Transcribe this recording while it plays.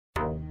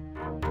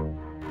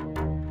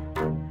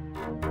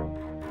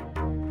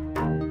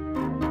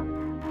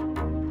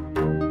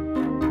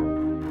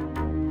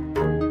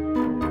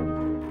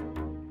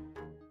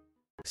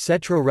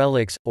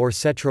Cetrorelix, or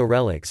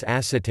Cetrorelix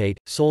acetate,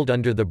 sold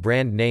under the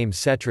brand name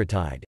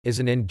Cetrotide, is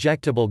an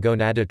injectable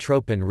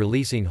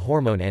gonadotropin-releasing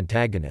hormone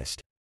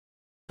antagonist.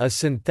 A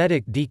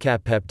synthetic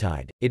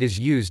decapeptide, it is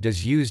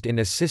used in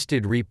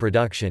assisted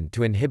reproduction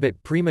to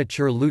inhibit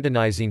premature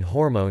luteinizing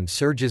hormone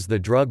surges. The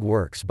drug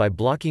works by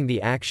blocking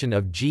the action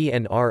of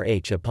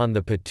GnRH upon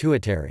the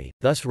pituitary,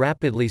 thus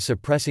rapidly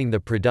suppressing the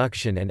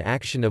production and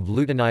action of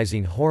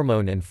luteinizing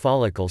hormone and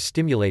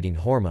follicle-stimulating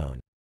hormone.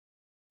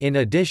 In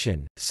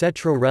addition,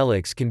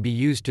 Cetrorelix can be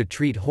used to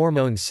treat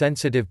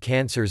hormone-sensitive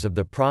cancers of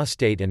the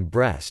prostate and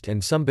breast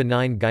and some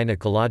benign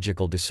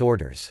gynecological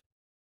disorders.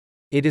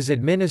 It is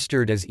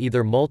administered as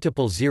either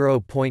multiple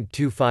 0.25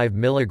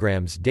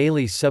 mg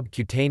daily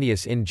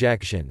subcutaneous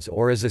injections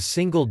or as a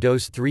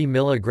single-dose 3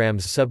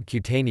 mg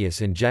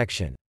subcutaneous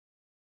injection.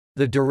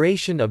 The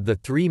duration of the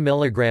 3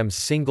 mg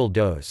single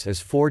dose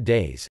is 4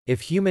 days. If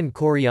human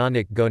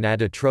chorionic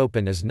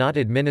gonadotropin is not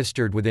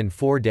administered within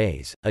 4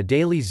 days, a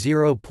daily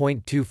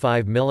 0.25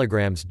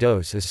 mg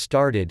dose is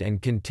started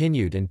and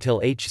continued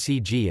until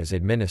HCG is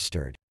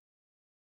administered.